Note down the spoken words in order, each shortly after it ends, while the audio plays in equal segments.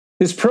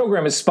This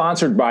program is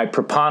sponsored by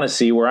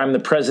Proponisi, where I'm the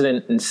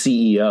president and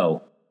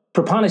CEO.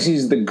 Proponisi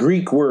is the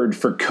Greek word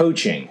for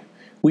coaching.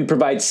 We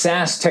provide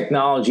SaaS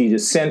technology to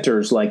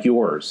centers like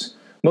yours.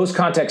 Most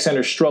contact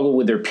centers struggle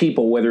with their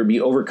people, whether it be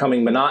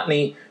overcoming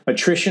monotony,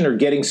 attrition, or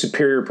getting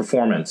superior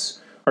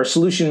performance. Our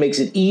solution makes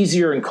it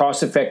easier and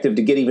cost-effective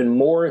to get even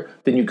more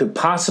than you could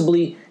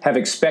possibly have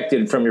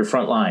expected from your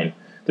front line.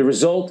 The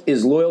result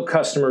is loyal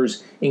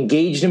customers,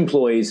 engaged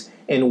employees,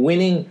 and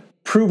winning,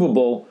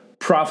 provable,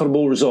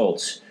 profitable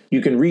results. You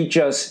can reach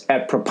us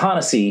at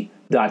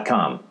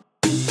proponisi.com.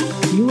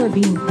 You are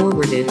being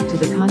forwarded to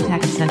the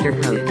Contact Center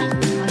Coach.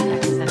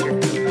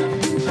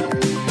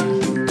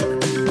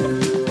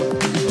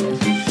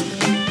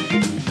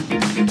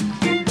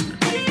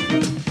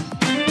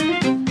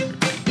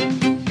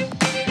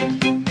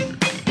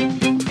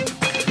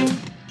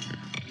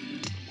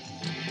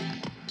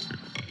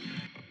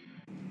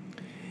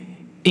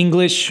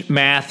 English,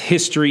 math,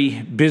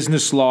 history,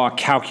 business law,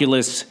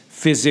 calculus,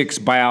 physics,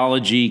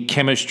 biology,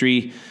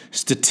 chemistry,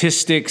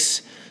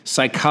 statistics,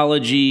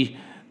 psychology,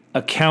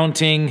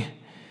 accounting,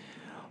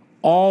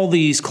 all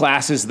these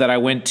classes that I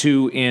went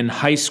to in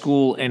high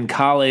school and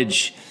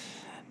college.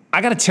 I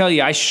got to tell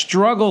you, I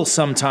struggle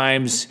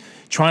sometimes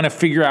trying to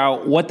figure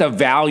out what the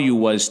value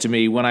was to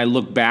me when I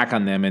look back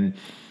on them. And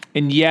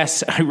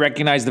yes, I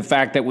recognize the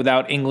fact that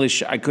without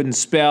English, I couldn't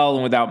spell,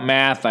 and without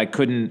math, I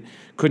couldn't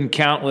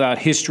count. Without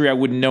history, I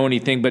wouldn't know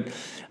anything. But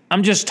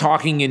I'm just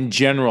talking in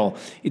general.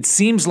 It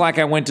seems like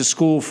I went to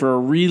school for a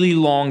really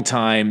long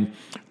time,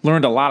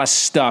 learned a lot of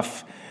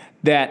stuff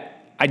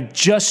that I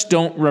just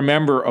don't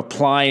remember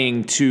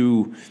applying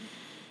to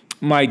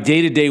my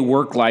day-to-day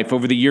work life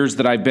over the years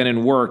that I've been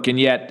in work. And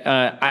yet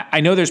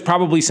I know there's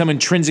probably some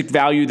intrinsic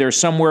value there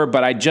somewhere,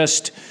 but I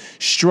just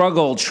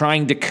struggle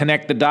trying to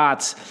connect the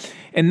dots.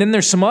 And then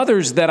there's some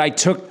others that I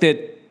took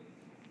that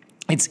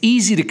it's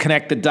easy to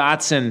connect the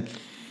dots, and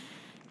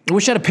I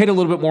wish I'd have paid a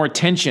little bit more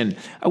attention.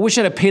 I wish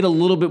I'd have paid a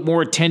little bit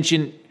more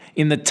attention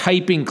in the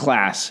typing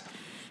class.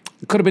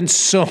 I could have been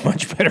so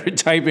much better at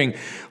typing.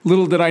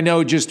 Little did I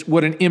know just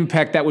what an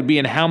impact that would be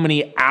and how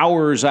many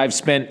hours I've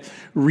spent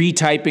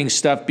retyping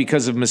stuff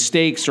because of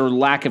mistakes or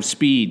lack of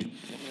speed.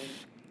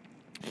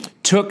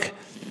 Took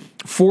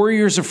 4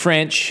 years of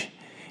French,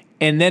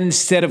 and then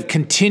instead of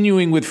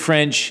continuing with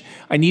French,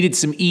 I needed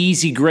some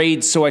easy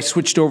grades, so I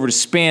switched over to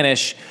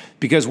Spanish,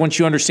 because once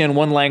you understand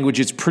one language,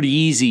 it's pretty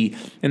easy.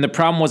 And the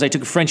problem was I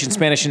took French and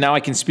Spanish, and now I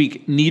can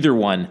speak neither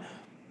one.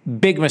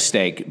 Big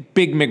mistake.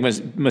 Big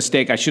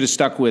mistake. I should have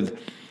stuck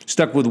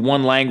with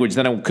one language.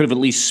 Then I could have at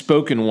least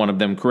spoken one of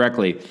them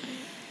correctly.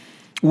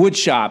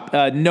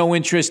 Woodshop. No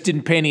interest.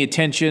 Didn't pay any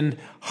attention.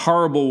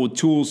 Horrible with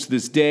tools to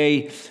this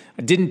day.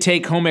 I didn't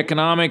take home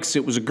economics.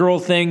 It was a girl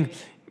thing.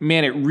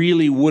 Man, it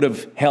really would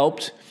have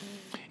helped.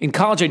 In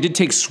college, I did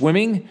take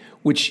swimming,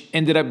 which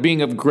ended up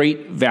being of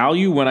great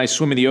value when I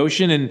swim in the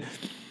ocean. And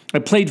I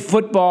played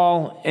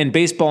football and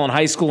baseball in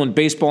high school and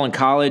baseball in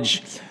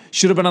college.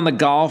 Should have been on the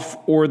golf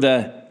or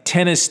the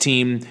tennis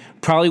team.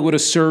 Probably would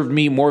have served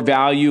me more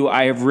value.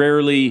 I have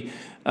rarely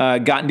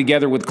gotten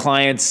together with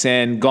clients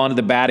and gone to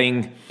the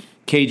batting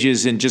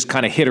cages and just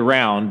kind of hit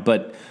around.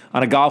 But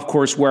on a golf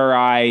course where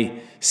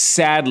I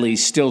sadly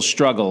still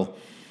struggle,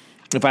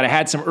 if I'd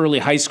had some early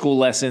high school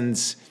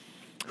lessons,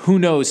 who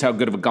knows how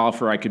good of a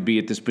golfer I could be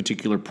at this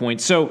particular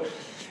point. So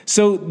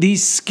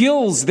these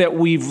skills that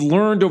we've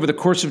learned over the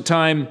course of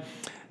time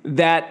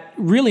that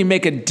really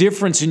make a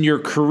difference in your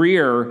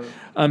career,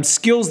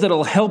 skills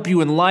that'll help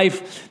you in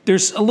life,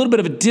 there's a little bit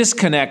of a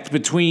disconnect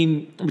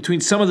between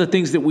some of the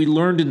things that we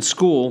learned in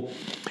school.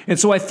 And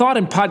so I thought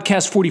in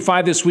podcast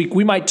 45 this week,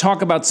 we might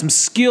talk about some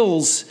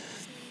skills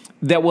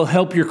that will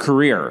help your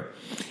career.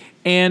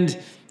 And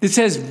this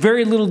has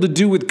very little to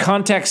do with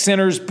contact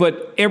centers,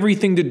 but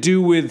everything to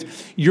do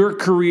with your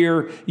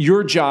career,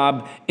 your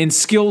job, and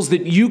skills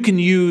that you can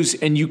use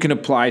and you can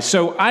apply.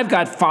 So I've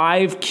got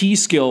 5 key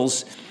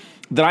skills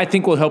that I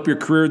think will help your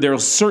career. They'll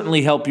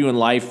certainly help you in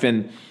life.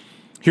 And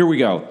here we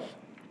go.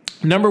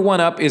 Number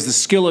 1 up is the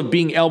skill of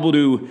being able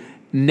to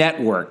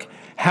network.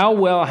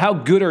 How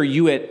good are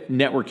you at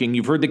networking?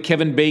 You've heard the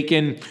Kevin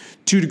Bacon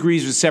 2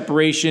 degrees of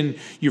separation.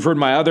 You've heard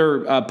my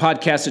other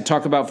podcasts that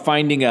talk about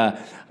finding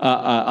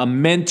a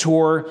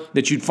mentor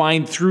that you'd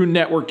find through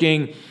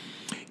networking.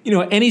 You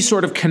know, any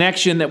sort of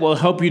connection that will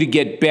help you to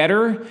get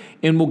better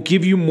and will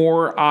give you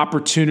more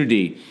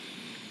opportunity.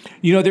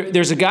 You know,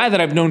 there's a guy that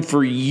I've known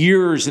for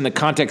years in the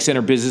contact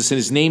center business, and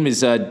his name is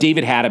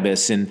David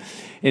Hattabus,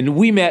 and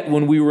we met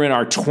when we were in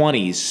our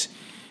 20s.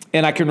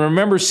 And I can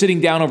remember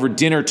sitting down over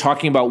dinner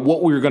talking about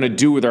what we were going to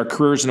do with our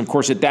careers. And of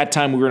course, at that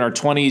time, we were in our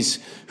 20s.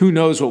 Who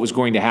knows what was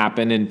going to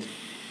happen? And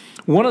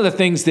one of the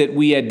things that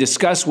we had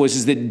discussed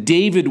is that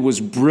David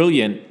was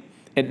brilliant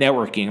at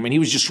networking. I mean, he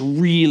was just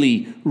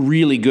really,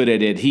 really good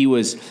at it. He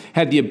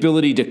had the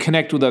ability to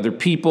connect with other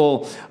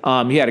people.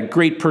 He had a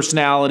great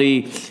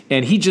personality,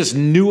 and he just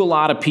knew a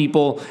lot of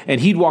people.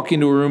 And he'd walk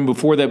into a room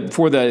before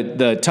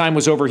the time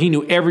was over. He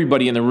knew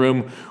everybody in the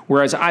room,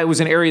 whereas I was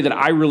an area that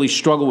I really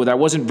struggled with. I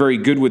wasn't very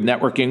good with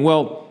networking.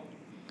 Well,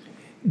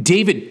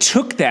 David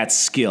took that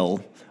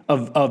skill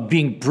of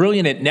being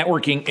brilliant at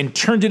networking and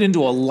turned it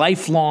into a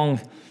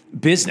lifelong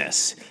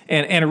business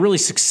and a really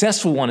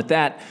successful one at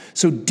that.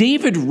 So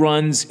David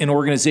runs an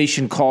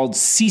organization called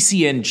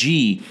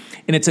CCNG,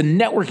 and it's a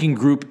networking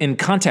group in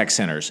contact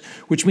centers,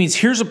 which means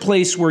here's a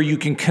place where you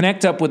can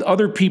connect up with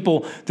other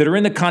people that are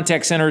in the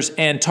contact centers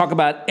and talk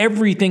about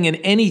everything and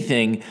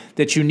anything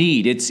that you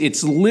need.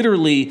 It's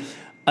literally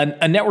a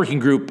networking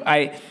group.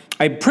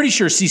 I'm pretty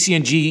sure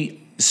CCNG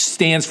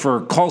stands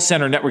for Call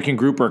Center Networking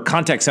Group or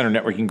Contact Center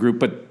Networking Group,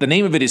 but the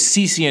name of it is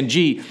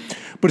CCNG.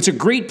 But it's a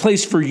great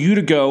place for you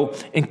to go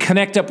and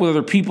connect up with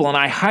other people. And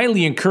I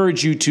highly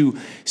encourage you to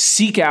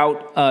seek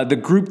out the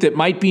group that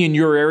might be in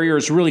your area or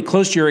is really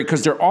close to your area,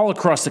 because they're all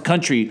across the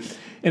country.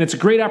 And it's a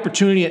great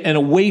opportunity and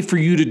a way for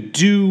you to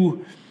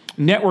do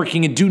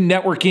networking and do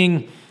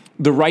networking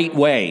the right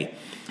way.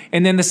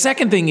 And then the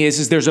second thing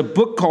is there's a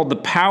book called The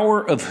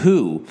Power of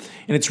Who,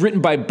 and it's written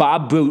by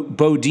Bob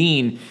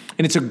Beaudine.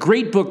 And it's a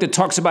great book that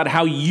talks about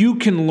how you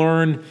can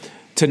learn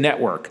to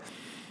network.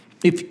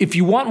 If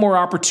you want more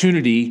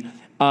opportunity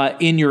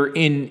in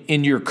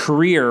your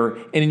career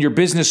and in your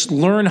business,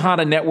 learn how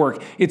to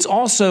network. It's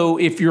also,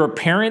 if you're a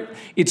parent,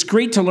 it's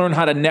great to learn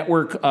how to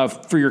network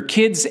for your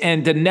kids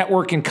and to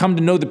network and come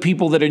to know the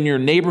people that are in your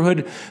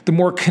neighborhood. The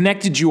more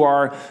connected you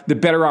are, the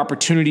better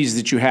opportunities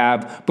that you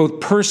have, both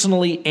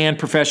personally and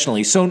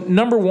professionally. So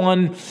number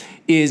one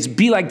is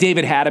be like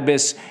David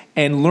Hadabis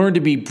and learn to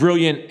be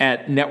brilliant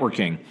at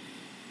networking.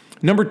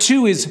 Number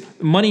two is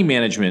money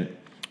management.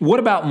 What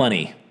about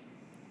money?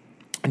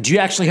 Do you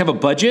actually have a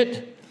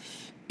budget?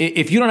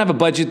 If you don't have a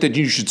budget, then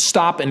you should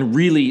stop and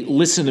really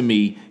listen to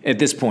me at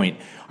this point.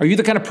 Are you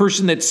the kind of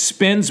person that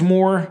spends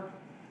more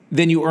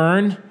than you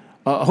earn?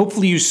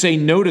 Hopefully you say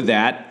no to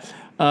that.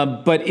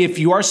 But if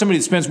you are somebody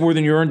that spends more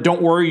than you earn,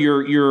 don't worry,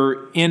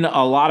 you're in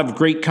a lot of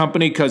great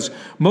company, because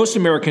most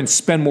Americans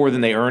spend more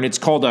than they earn. It's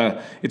called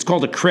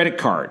a credit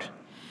card.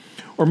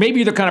 Or maybe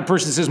you're the kind of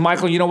person that says,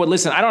 Michael, you know what,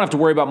 listen, I don't have to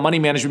worry about money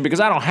management because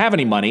I don't have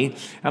any money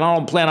and I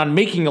don't plan on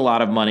making a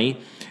lot of money.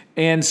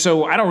 And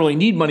so I don't really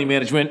need money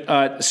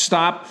management.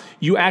 Stop.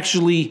 You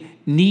actually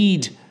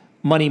need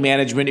money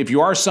management if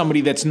you are somebody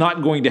that's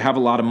not going to have a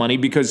lot of money,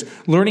 because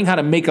learning how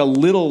to make a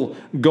little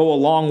go a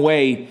long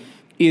way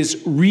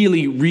is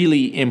really,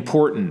 really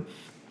important.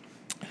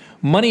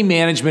 Money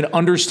management,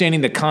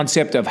 understanding the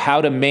concept of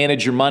how to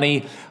manage your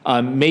money,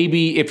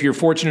 maybe if you're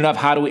fortunate enough,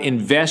 how to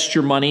invest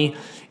your money,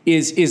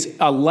 is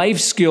a life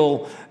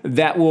skill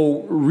that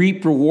will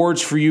reap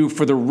rewards for you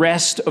for the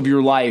rest of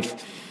your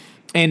life.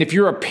 And if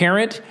you're a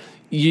parent,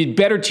 you'd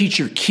better teach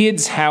your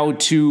kids how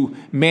to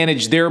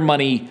manage their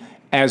money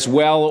as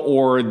well,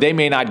 or they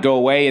may not go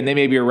away and they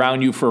may be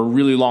around you for a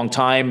really long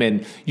time,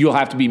 and you'll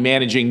have to be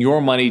managing your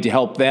money to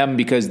help them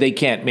because they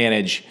can't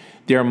manage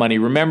their money.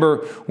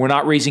 Remember, we're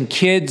not raising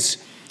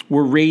kids,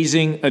 we're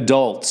raising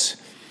adults.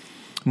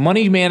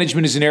 Money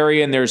management is an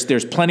area, and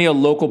there's plenty of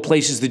local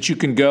places that you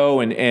can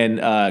go,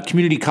 and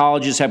community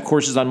colleges have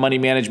courses on money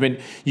management.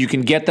 You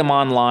can get them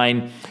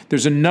online.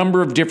 There's a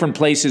number of different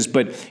places,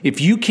 but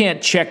if you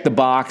can't check the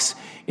box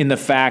in the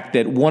fact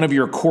that one of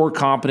your core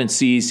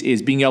competencies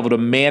is being able to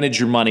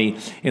manage your money,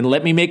 and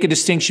let me make a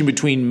distinction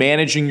between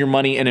managing your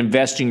money and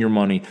investing your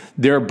money.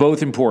 They're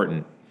both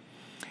important.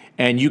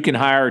 And you can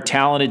hire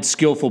talented,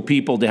 skillful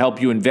people to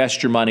help you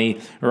invest your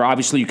money, or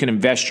obviously you can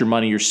invest your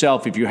money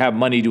yourself if you have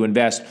money to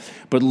invest.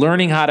 But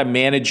learning how to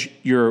manage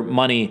your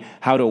money,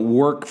 how to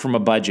work from a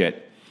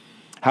budget,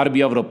 how to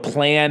be able to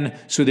plan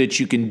so that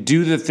you can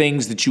do the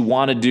things that you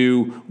want to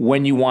do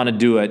when you want to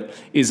do it,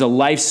 is a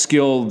life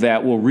skill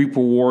that will reap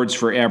rewards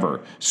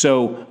forever.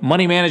 So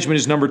money management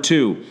is number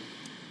two.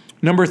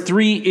 Number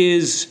three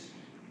is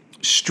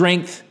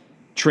strength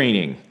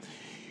training.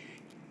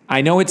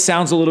 I know it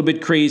sounds a little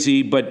bit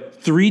crazy, but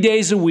 3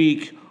 days a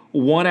week,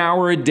 1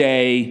 hour a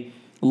day,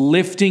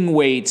 lifting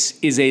weights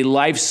is a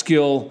life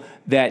skill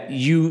that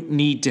you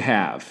need to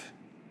have.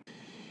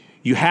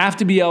 You have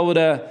to be able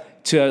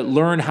to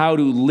learn how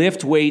to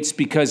lift weights,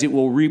 because it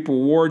will reap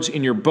rewards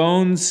in your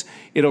bones.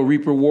 It'll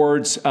reap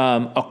rewards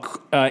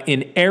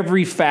in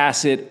every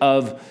facet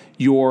of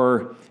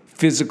your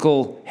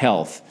physical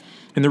health.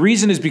 And the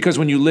reason is because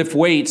when you lift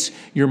weights,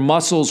 your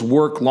muscles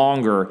work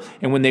longer.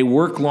 And when they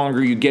work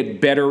longer, you get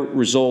better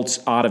results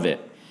out of it.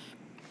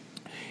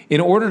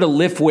 In order to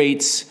lift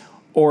weights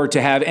or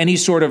to have any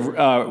sort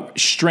of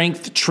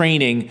strength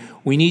training,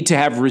 we need to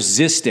have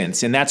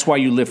resistance. And that's why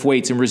you lift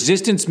weights. And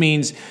resistance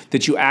means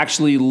that you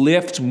actually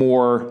lift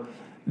more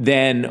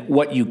than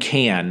what you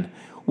can,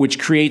 which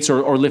creates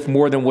or lift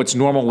more than what's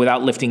normal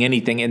without lifting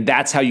anything. And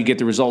that's how you get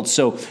the results.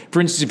 So,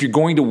 for instance, if you're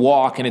going to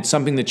walk and it's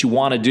something that you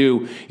want to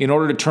do, in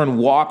order to turn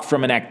walk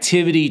from an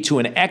activity to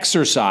an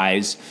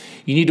exercise,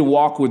 you need to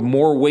walk with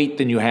more weight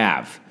than you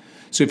have.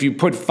 So if you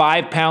put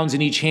 5 pounds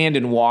in each hand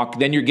and walk,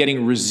 then you're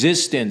getting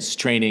resistance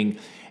training,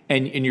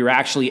 and you're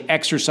actually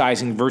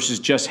exercising versus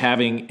just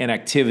having an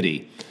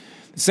activity.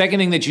 The second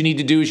thing that you need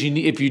to do is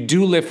if you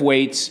do lift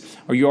weights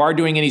or you are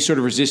doing any sort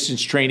of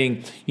resistance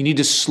training, you need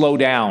to slow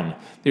down.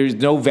 There's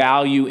no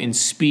value in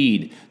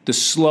speed. The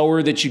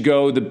slower that you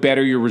go, the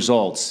better your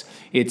results.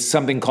 It's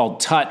something called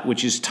TUT,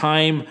 which is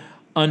time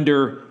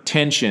under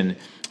tension.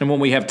 And when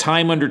we have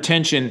time under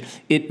tension,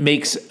 it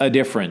makes a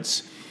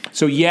difference.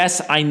 So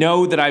yes, I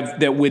know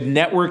that with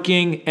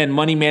networking and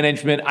money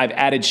management, I've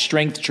added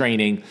strength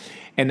training.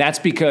 And that's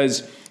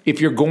because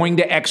if you're going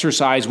to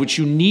exercise, which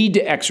you need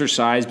to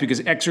exercise because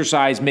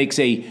exercise makes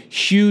a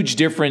huge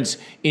difference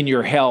in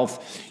your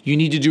health, you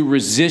need to do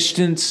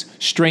resistance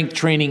strength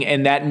training,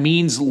 and that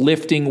means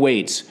lifting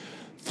weights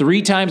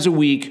 3 times a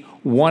week,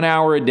 1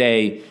 hour a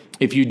day.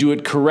 If you do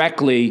it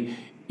correctly,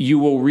 you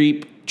will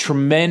reap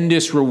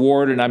tremendous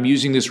reward, and I'm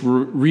using this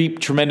reap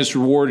tremendous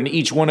reward in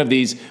each one of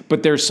these,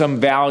 but there's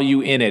some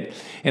value in it.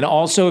 And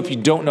also, if you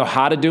don't know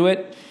how to do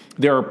it,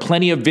 there are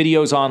plenty of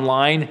videos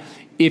online.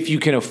 If you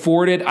can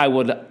afford it, I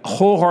would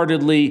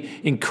wholeheartedly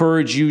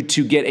encourage you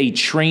to get a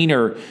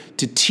trainer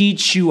to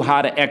teach you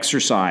how to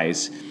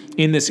exercise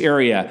in this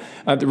area.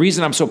 The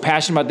reason I'm so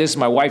passionate about this is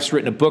my wife's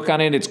written a book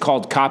on it. It's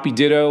called Copy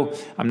Ditto.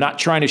 I'm not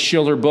trying to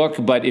shill her book,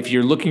 but if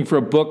you're looking for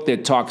a book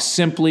that talks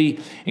simply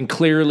and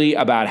clearly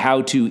about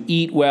how to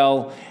eat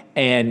well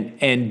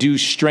and do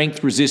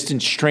strength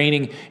resistance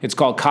training, it's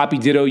called Copy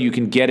Ditto. You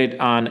can get it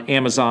on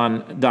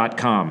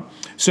Amazon.com.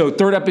 So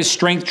third up is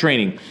strength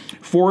training.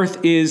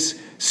 Fourth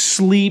is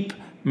sleep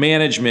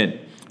management.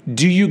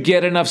 Do you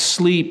get enough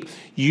sleep?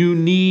 You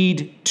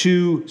need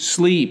to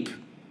sleep.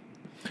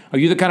 Are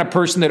you the kind of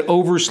person that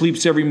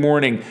oversleeps every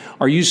morning?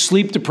 Are you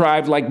sleep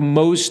deprived like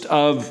most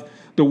of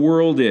the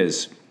world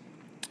is?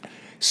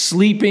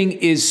 Sleeping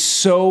is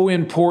so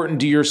important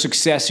to your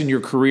success in your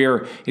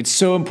career. It's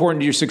so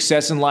important to your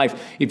success in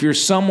life. If you're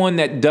someone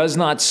that does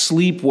not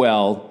sleep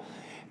well,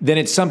 then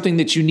it's something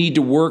that you need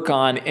to work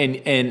on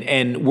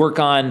and work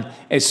on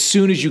as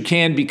soon as you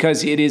can,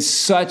 because it is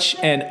such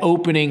an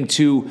opening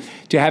to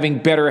having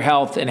better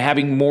health and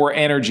having more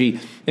energy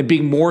and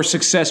being more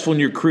successful in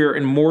your career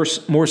and more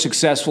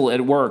successful at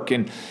work.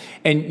 And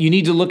you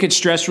need to look at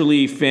stress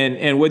relief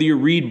and whether you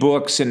read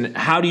books and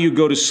how do you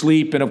go to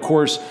sleep, and of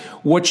course,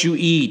 what you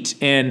eat.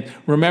 And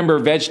remember,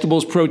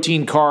 vegetables,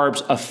 protein,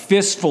 carbs, a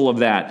fistful of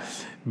that.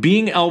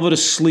 Being able to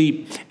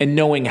sleep and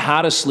knowing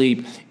how to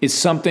sleep is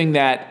something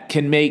that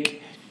can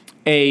make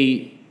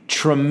a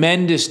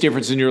tremendous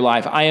difference in your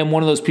life. I am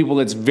one of those people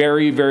that's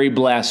very, very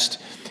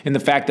blessed in the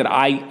fact that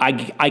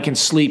I can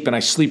sleep, and I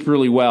sleep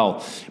really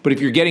well. But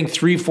if you're getting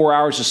 3-4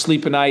 hours of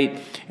sleep a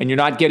night and you're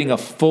not getting a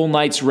full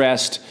night's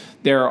rest,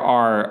 there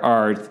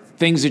are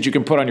things that you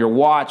can put on your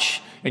watch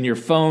and your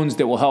phones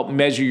that will help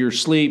measure your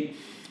sleep.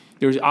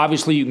 There's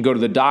obviously, you can go to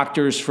the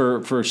doctors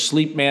for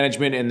sleep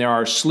management, and there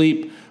are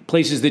sleep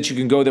places that you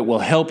can go that will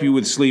help you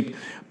with sleep.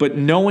 But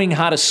knowing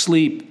how to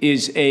sleep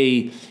is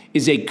a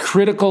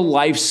critical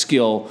life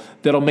skill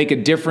that'll make a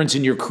difference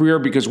in your career,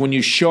 because when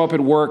you show up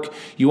at work,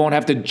 you won't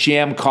have to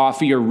jam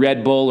coffee or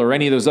Red Bull or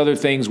any of those other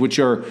things which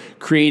are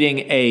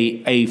creating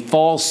a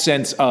false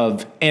sense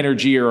of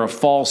energy or a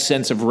false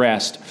sense of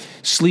rest.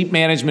 Sleep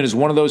management is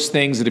one of those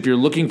things that if you're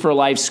looking for a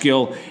life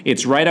skill,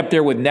 it's right up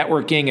there with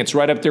networking, it's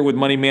right up there with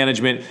money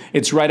management,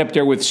 it's right up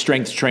there with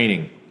strength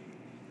training.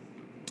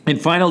 And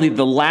finally,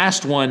 the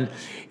last one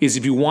is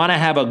if you want to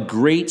have a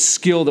great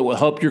skill that will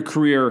help your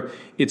career,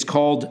 it's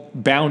called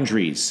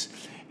boundaries.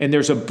 And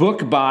there's a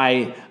book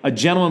by a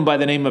gentleman by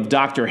the name of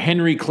Dr.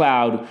 Henry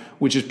Cloud,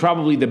 which is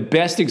probably the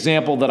best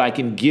example that I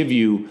can give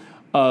you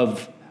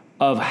of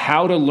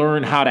how to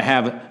learn how to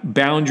have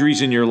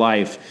boundaries in your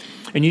life.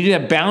 And you need to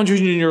have boundaries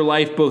in your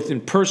life, both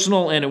in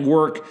personal and at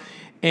work.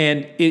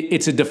 And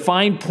it's a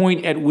defined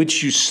point at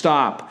which you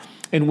stop.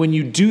 And when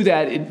you do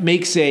that, it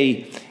makes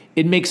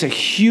a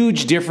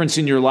huge difference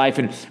in your life.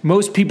 And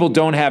most people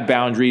don't have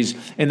boundaries,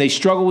 and they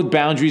struggle with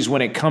boundaries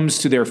when it comes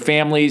to their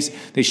families.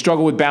 They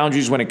struggle with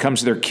boundaries when it comes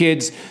to their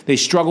kids. They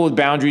struggle with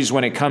boundaries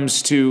when it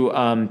comes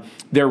to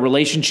their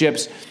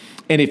relationships.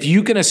 And if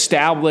you can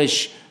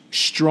establish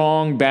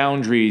strong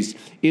boundaries,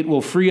 it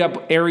will free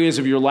up areas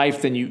of your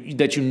life that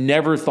you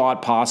never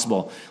thought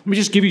possible. Let me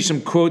just give you some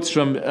quotes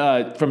from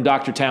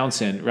Dr.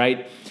 Townsend,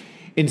 right?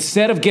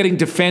 Instead of getting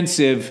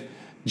defensive,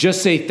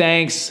 just say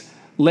thanks,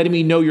 letting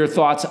me know your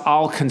thoughts,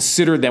 I'll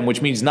consider them,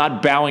 which means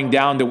not bowing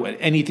down to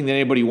anything that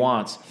anybody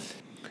wants.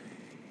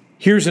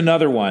 Here's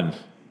another one.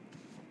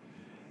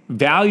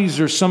 Values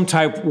are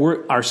sometimes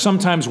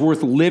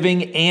worth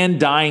living and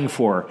dying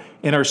for,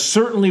 and are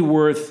certainly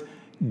worth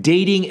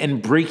dating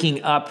and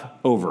breaking up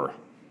over.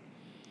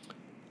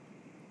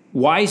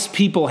 Wise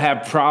people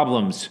have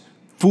problems.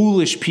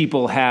 Foolish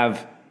people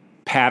have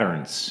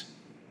patterns.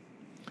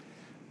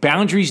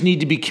 Boundaries need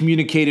to be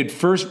communicated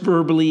first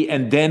verbally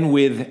and then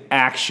with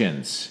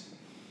actions.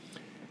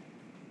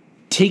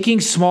 Taking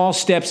small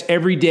steps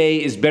every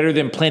day is better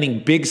than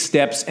planning big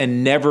steps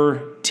and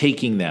never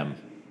taking them.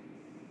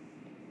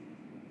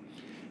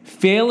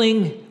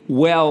 Failing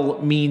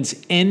well means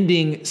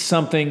ending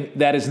something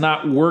that is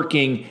not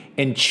working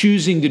and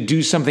choosing to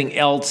do something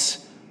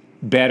else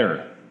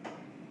better.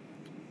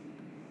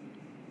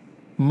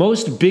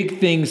 Most big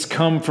things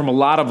come from a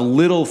lot of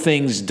little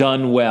things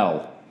done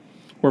well.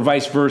 Or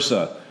vice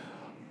versa.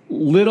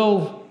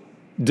 Little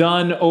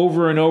done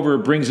over and over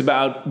brings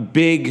about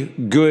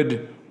big,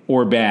 good,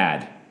 or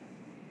bad.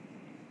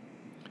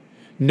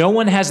 No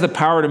one has the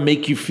power to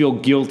make you feel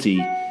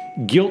guilty.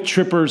 Guilt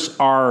trippers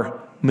are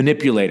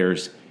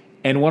manipulators.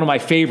 And one of my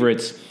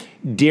favorites,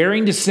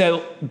 daring to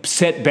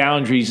set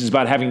boundaries is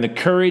about having the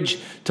courage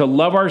to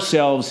love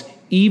ourselves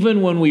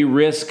even when we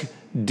risk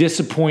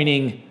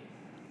disappointing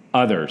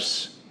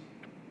others.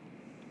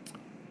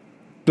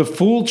 The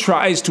fool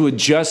tries to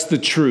adjust the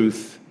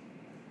truth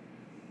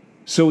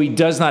so he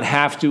does not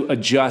have to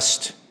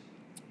adjust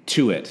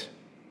to it.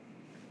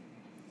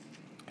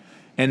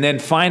 And then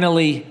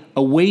finally,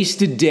 a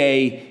wasted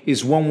day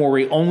is one where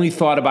we only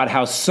thought about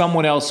how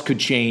someone else could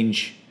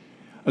change.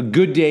 A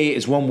good day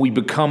is when we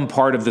become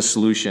part of the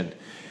solution.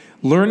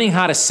 Learning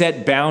how to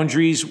set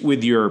boundaries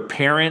with your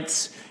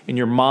parents and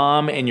your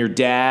mom and your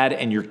dad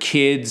and your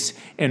kids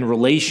and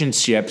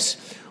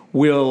relationships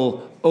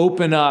will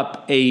open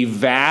up a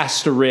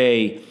vast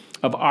array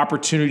of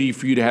opportunity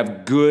for you to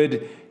have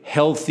good,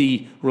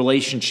 healthy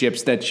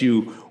relationships that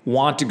you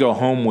want to go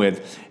home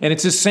with. And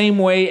it's the same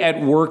way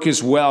at work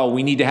as well.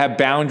 We need to have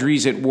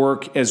boundaries at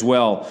work as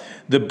well.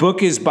 The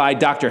book is by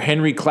Dr.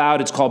 Henry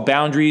Cloud. It's called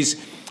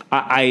Boundaries.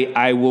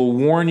 I will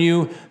warn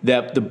you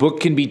that the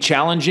book can be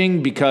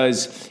challenging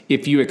because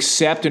if you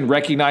accept and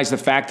recognize the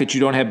fact that you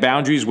don't have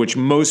boundaries, which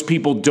most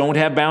people don't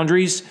have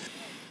boundaries,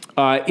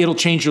 it'll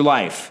change your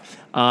life.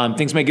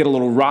 Things may get a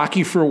little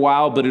rocky for a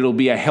while, but it'll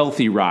be a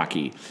healthy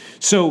rocky.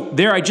 So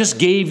there, I just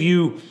gave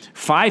you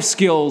 5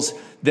 skills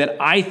that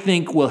I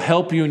think will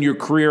help you in your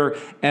career,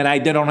 and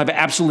they don't have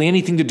absolutely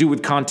anything to do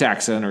with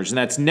contact centers. And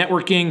that's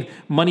networking,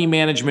 money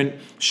management,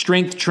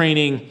 strength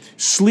training,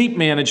 sleep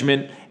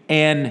management,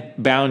 and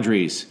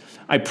boundaries.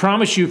 I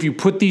promise you, if you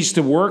put these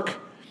to work,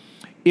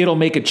 it'll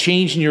make a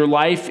change in your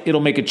life,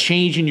 it'll make a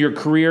change in your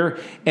career,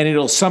 and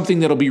it'll something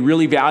that'll be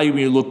really valuable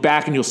when you look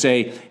back and you'll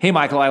say, hey,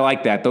 Michael, I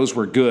like that. Those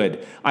were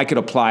good. I could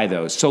apply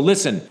those. So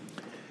listen,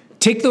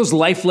 take those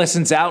life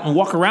lessons out and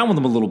walk around with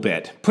them a little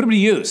bit. Put them to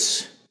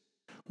use.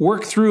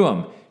 Work through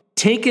them.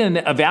 Take an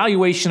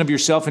evaluation of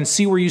yourself and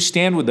see where you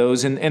stand with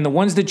those. And the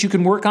ones that you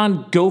can work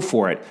on, go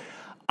for it.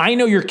 I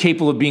know you're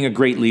capable of being a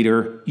great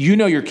leader. You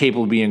know you're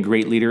capable of being a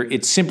great leader.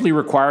 It simply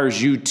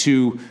requires you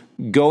to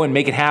go and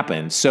make it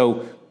happen.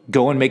 So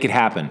go and make it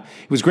happen.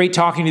 It was great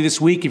talking to you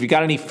this week. If you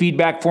got any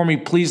feedback for me,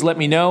 please let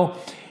me know.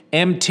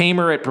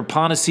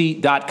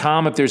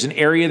 mtamer@proponisi.com. If there's an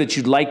area that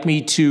you'd like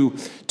me to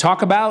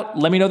talk about,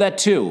 let me know that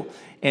too.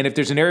 And if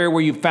there's an area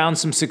where you've found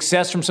some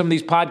success from some of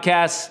these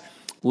podcasts,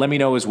 let me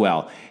know as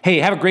well. Hey,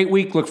 have a great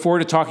week. Look forward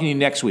to talking to you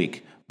next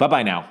week.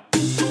 Bye-bye now.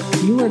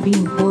 You are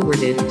being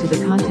forwarded to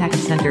the contact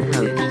center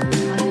coach.